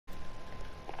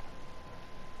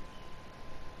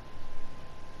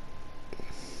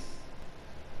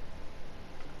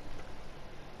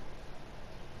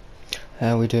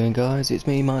How we doing, guys? It's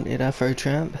me, Mounted Afro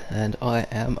Tramp, and I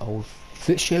am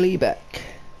officially back.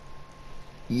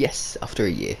 Yes, after a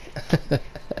year.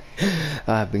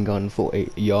 I've been gone for a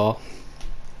year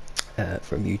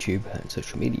from YouTube and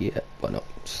social media. Well, not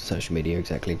social media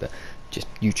exactly, but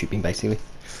just YouTubing basically.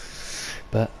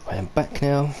 But I am back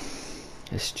now.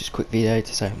 It's just a quick video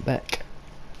to say I'm back.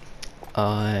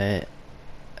 I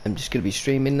am just going to be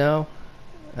streaming now,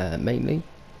 mainly.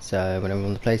 So when I'm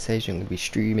on the PlayStation, I'm going to be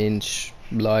streaming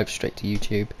live straight to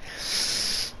YouTube.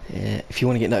 If you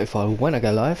want to get notified when I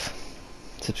go live,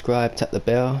 subscribe, tap the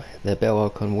bell. The bell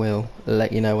icon will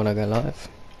let you know when I go live.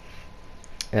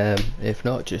 If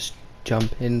not, just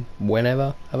jump in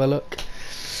whenever, have a look.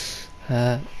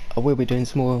 I will be doing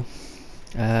some more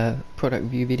product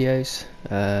review videos,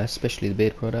 especially the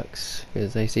beard products,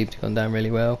 because they seem to have gone down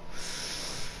really well.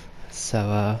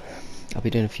 So I'll be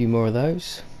doing a few more of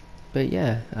those. But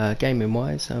yeah, gaming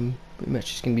wise, I'm pretty much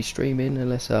just going to be streaming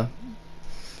unless I,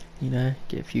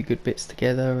 get a few good bits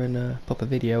together and pop a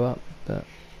video up. But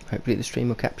hopefully the stream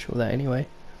will capture all that anyway.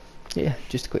 Yeah,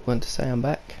 just a quick one to say I'm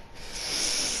back.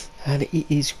 And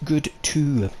it is good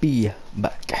to be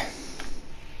back.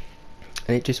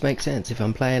 And it just makes sense. If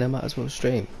I'm playing, I might as well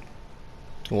stream.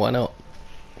 Why not?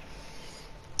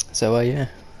 So yeah,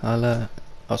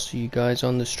 I'll see you guys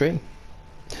on the stream.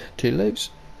 Toodaloos.